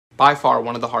By far,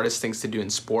 one of the hardest things to do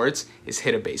in sports is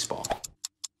hit a baseball.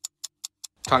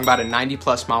 Talking about a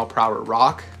 90+ mile/hour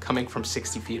rock coming from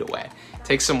 60 feet away. It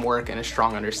takes some work and a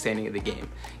strong understanding of the game.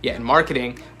 Yet in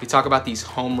marketing, we talk about these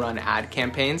home run ad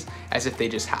campaigns as if they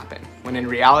just happen, when in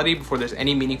reality, before there's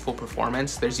any meaningful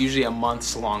performance, there's usually a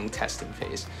months-long testing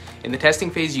phase. In the testing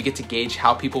phase, you get to gauge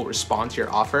how people respond to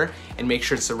your offer and make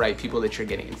sure it's the right people that you're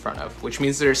getting in front of, which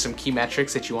means there are some key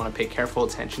metrics that you want to pay careful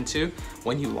attention to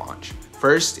when you launch.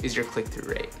 First is your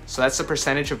click-through rate. So that's the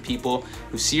percentage of people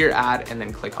who see your ad and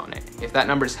then click on it. If that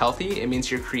number is healthy, it means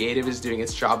your creative is doing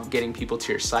its job of getting people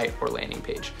to your site or landing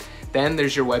page. Then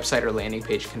there's your website or landing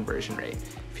page conversion rate.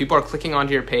 If people are clicking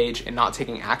onto your page and not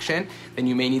taking action, then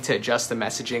you may need to adjust the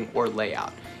messaging or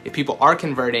layout. If people are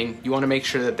converting, you want to make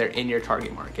sure that they're in your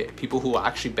target market, people who will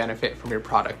actually benefit from your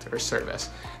product or service.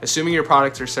 Assuming your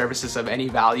product or service is of any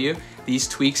value, these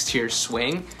tweaks to your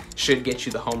swing should get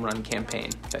you the home run campaign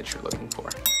that you're looking for.